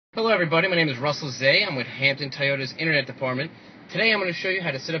Hello everybody, my name is Russell Zay. I'm with Hampton Toyota's Internet Department. Today I'm going to show you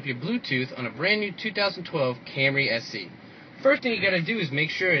how to set up your Bluetooth on a brand new 2012 Camry SE. First thing you got to do is make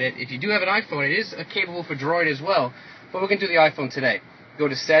sure that if you do have an iPhone, it is capable for Droid as well, but we're going to do the iPhone today. Go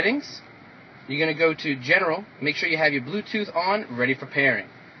to Settings, you're going to go to General, make sure you have your Bluetooth on, ready for pairing.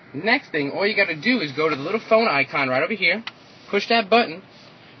 Next thing, all you got to do is go to the little phone icon right over here, push that button,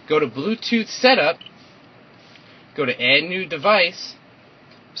 go to Bluetooth Setup, go to Add New Device,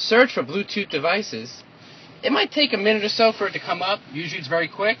 search for Bluetooth devices. It might take a minute or so for it to come up. Usually it's very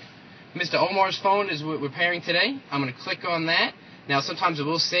quick. Mr. Omar's phone is what we're pairing today. I'm going to click on that. Now sometimes it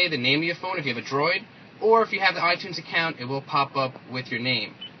will say the name of your phone if you have a Droid, or if you have the iTunes account, it will pop up with your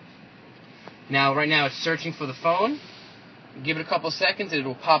name. Now right now it's searching for the phone. Give it a couple seconds and it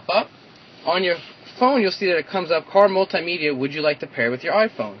will pop up. On your phone you'll see that it comes up Car Multimedia, would you like to pair with your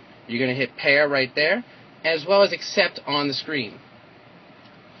iPhone? You're going to hit pair right there, as well as accept on the screen.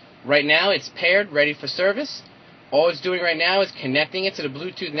 Right now it's paired, ready for service. All it's doing right now is connecting it to the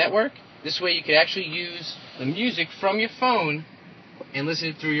Bluetooth network. This way you can actually use the music from your phone and listen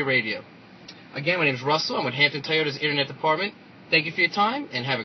it through your radio. Again, my name is Russell. I'm with Hampton Toyota's Internet Department. Thank you for your time and have a